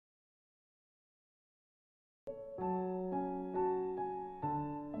How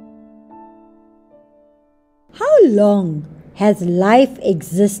long has life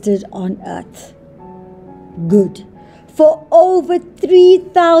existed on Earth? Good. For over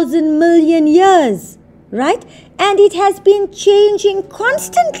 3,000 million years, right? And it has been changing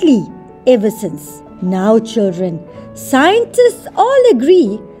constantly ever since. Now, children, scientists all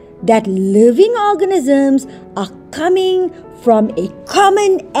agree that living organisms are coming from a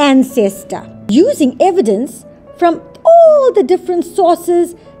common ancestor. Using evidence from all the different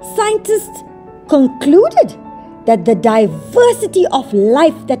sources, scientists concluded that the diversity of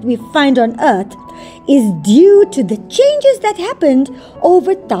life that we find on Earth is due to the changes that happened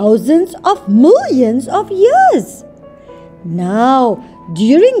over thousands of millions of years. Now,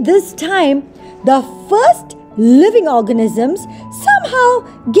 during this time, the first living organisms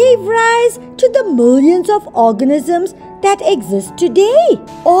somehow gave rise to the millions of organisms that exist today.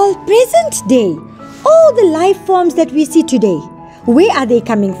 All present day, all the life forms that we see today, where are they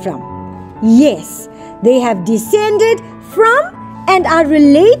coming from? Yes, they have descended from and are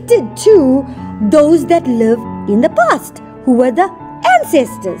related to those that lived in the past, who were the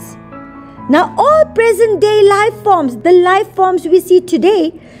ancestors. Now, all present day life forms, the life forms we see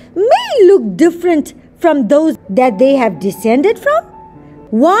today, may look different from those that they have descended from.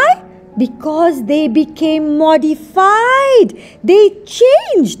 Why? Because they became modified. They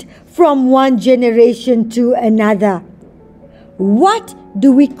changed from one generation to another. What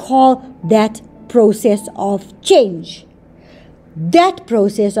do we call that process of change? That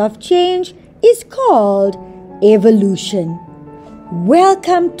process of change is called evolution.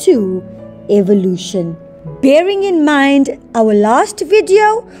 Welcome to evolution. Bearing in mind our last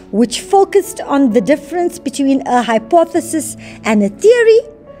video, which focused on the difference between a hypothesis and a theory,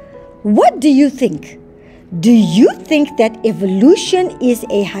 what do you think? Do you think that evolution is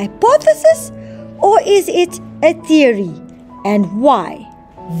a hypothesis or is it a theory? And why?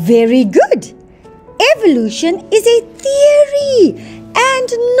 Very good. Evolution is a theory and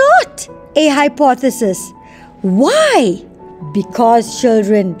not a hypothesis. Why? Because,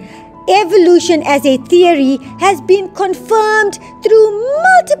 children, evolution as a theory has been confirmed through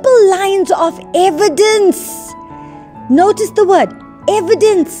multiple lines of evidence. Notice the word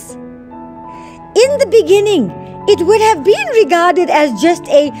evidence. In the beginning, it would have been regarded as just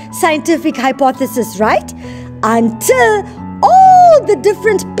a scientific hypothesis, right? Until all the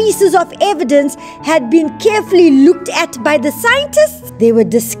different pieces of evidence had been carefully looked at by the scientists. They were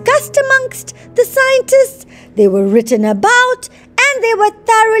discussed amongst the scientists. They were written about and they were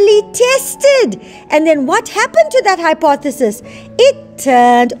thoroughly tested. And then what happened to that hypothesis? It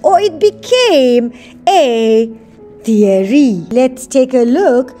turned or it became a theory. Let's take a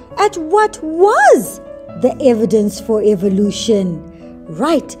look at what was the evidence for evolution.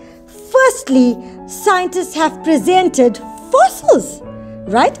 Right. Firstly, scientists have presented fossils,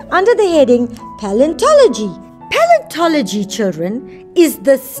 right, under the heading paleontology. Paleontology, children, is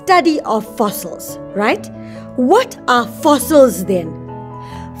the study of fossils, right? What are fossils then?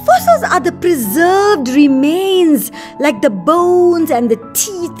 Fossils are the preserved remains like the bones and the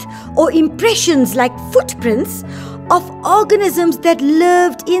teeth, or impressions like footprints of organisms that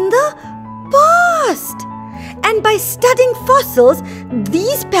lived in the past. And by studying fossils,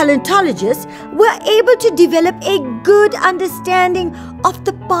 these paleontologists were able to develop a good understanding of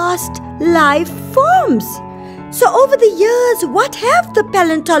the past life forms. So over the years, what have the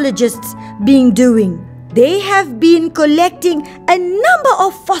paleontologists been doing? They have been collecting a number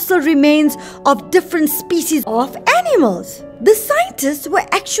of fossil remains of different species of animals. The scientists were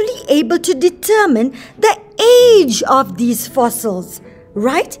actually able to determine the age of these fossils,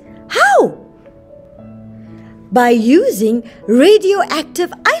 right? How? By using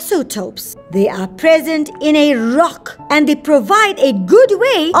radioactive isotopes. They are present in a rock and they provide a good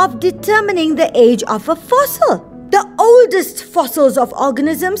way of determining the age of a fossil. The oldest fossils of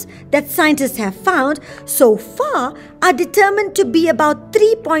organisms that scientists have found so far are determined to be about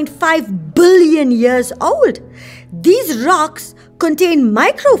 3.5 billion years old. These rocks contain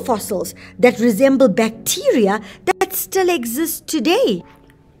microfossils that resemble bacteria that still exist today.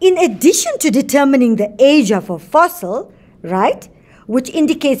 In addition to determining the age of a fossil, right, which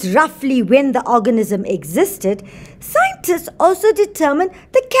indicates roughly when the organism existed, scientists also determine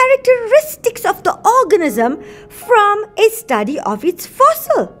the characteristics of the organism from a study of its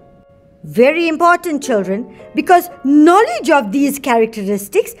fossil. Very important, children, because knowledge of these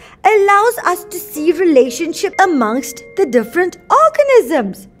characteristics allows us to see relationship amongst the different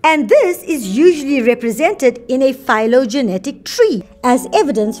organisms. And this is usually represented in a phylogenetic tree as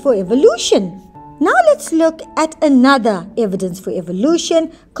evidence for evolution. Now let's look at another evidence for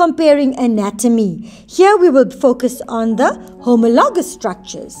evolution, comparing anatomy. Here we will focus on the homologous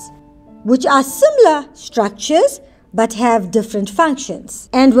structures, which are similar structures but have different functions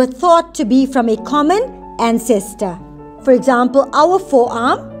and were thought to be from a common ancestor. For example, our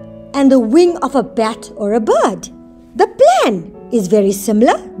forearm and the wing of a bat or a bird. The plan is very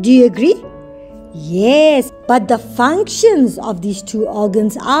similar. Do you agree? Yes, but the functions of these two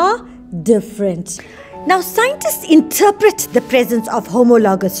organs are different. Now, scientists interpret the presence of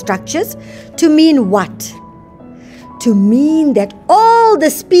homologous structures to mean what? To mean that all the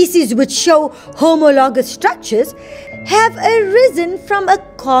species which show homologous structures have arisen from a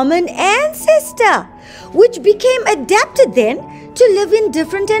common ancestor, which became adapted then to live in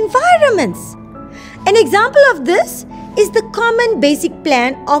different environments. An example of this is the common basic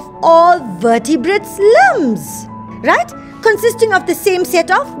plan of all vertebrates' limbs, right? Consisting of the same set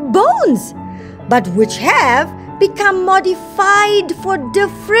of bones, but which have become modified for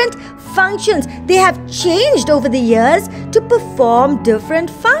different functions. They have changed over the years to perform different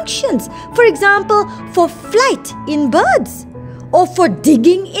functions. For example, for flight in birds, or for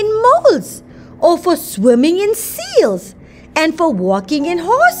digging in moles, or for swimming in seals, and for walking in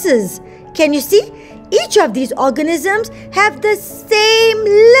horses. Can you see? Each of these organisms have the same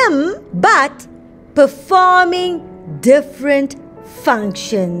limb but performing different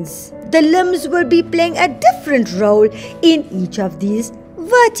functions. The limbs will be playing a different role in each of these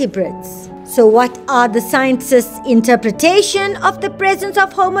vertebrates. So what are the scientists' interpretation of the presence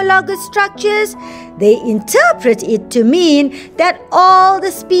of homologous structures? They interpret it to mean that all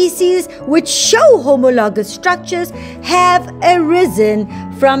the species which show homologous structures have arisen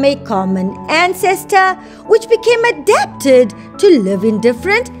from a common ancestor which became adapted to live in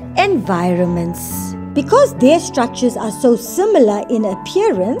different environments. Because their structures are so similar in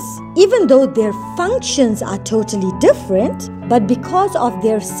appearance, even though their functions are totally different, but because of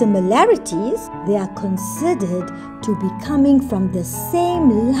their similarities, they are considered to be coming from the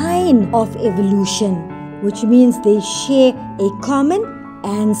same line of evolution, which means they share a common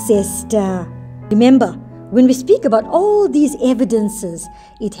ancestor. Remember, when we speak about all these evidences,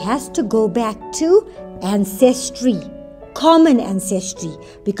 it has to go back to ancestry, common ancestry,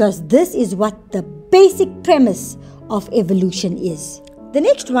 because this is what the basic premise of evolution is. The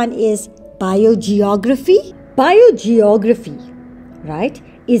next one is biogeography. Biogeography, right,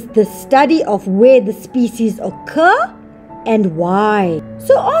 is the study of where the species occur and why.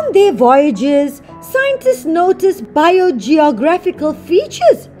 So on their voyages, scientists noticed biogeographical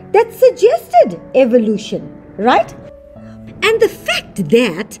features that suggested evolution, right? And the fact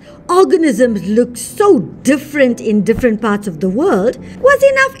that organisms look so different in different parts of the world was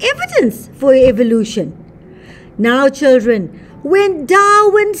enough evidence for evolution. Now, children, when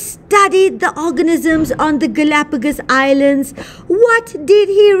Darwin studied the organisms on the Galapagos Islands, what did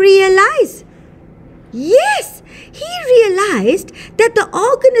he realize? Yes, he realized that the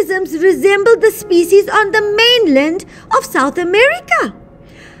organisms resembled the species on the mainland of South America.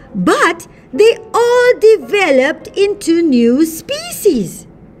 But they all developed into new species.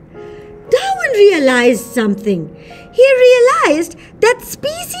 Darwin realized something. He realized that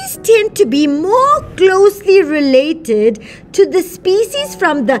species tend to be more closely related to the species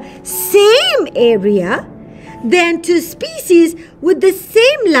from the same area than to species with the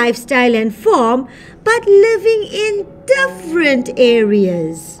same lifestyle and form but living in different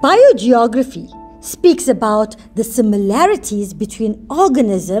areas. Biogeography speaks about the similarities between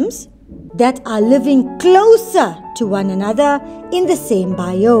organisms that are living closer to one another in the same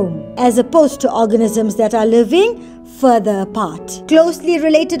biome, as opposed to organisms that are living further apart. Closely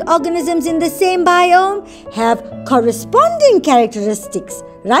related organisms in the same biome have corresponding characteristics,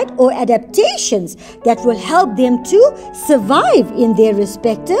 right, or adaptations that will help them to survive in their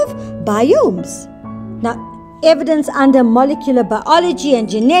respective biomes. Now, evidence under molecular biology and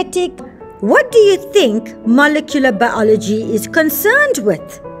genetic. What do you think molecular biology is concerned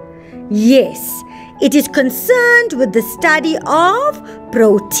with? Yes, it is concerned with the study of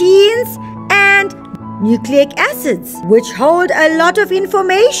proteins and nucleic acids, which hold a lot of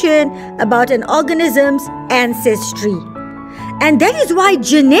information about an organism's ancestry. And that is why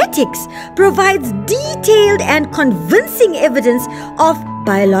genetics provides detailed and convincing evidence of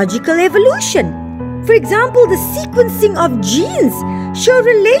biological evolution. For example, the sequencing of genes show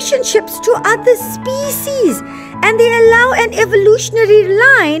relationships to other species, and they allow an evolutionary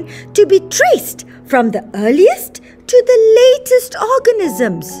line to be traced from the earliest to the latest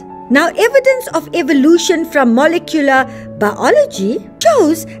organisms. Now, evidence of evolution from molecular biology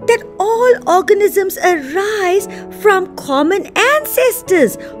shows that all organisms arise from common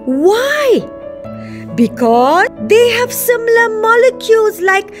ancestors. Why? Because they have similar molecules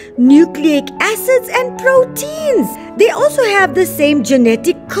like nucleic acids and proteins. They also have the same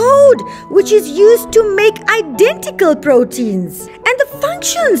genetic code, which is used to make identical proteins. And the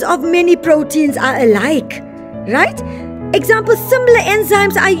functions of many proteins are alike, right? Example, similar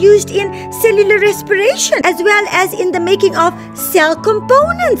enzymes are used in cellular respiration as well as in the making of cell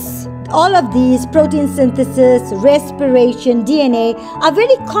components. All of these, protein synthesis, respiration, DNA, are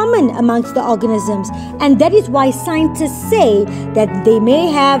very common amongst the organisms, and that is why scientists say that they may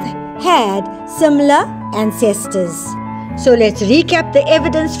have had similar ancestors. So let's recap the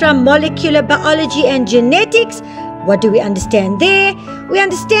evidence from molecular biology and genetics. What do we understand there? We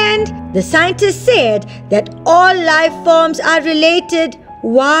understand the scientists said that all life forms are related.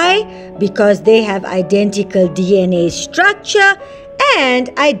 Why? Because they have identical DNA structure and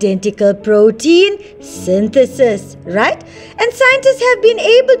identical protein synthesis, right? And scientists have been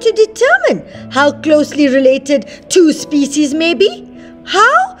able to determine how closely related two species may be.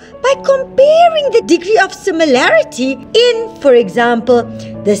 How? By comparing the degree of similarity in, for example,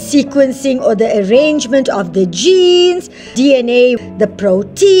 the sequencing or the arrangement of the genes, DNA, the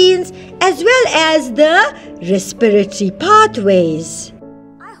proteins, as well as the respiratory pathways.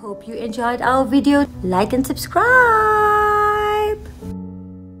 I hope you enjoyed our video. Like and subscribe.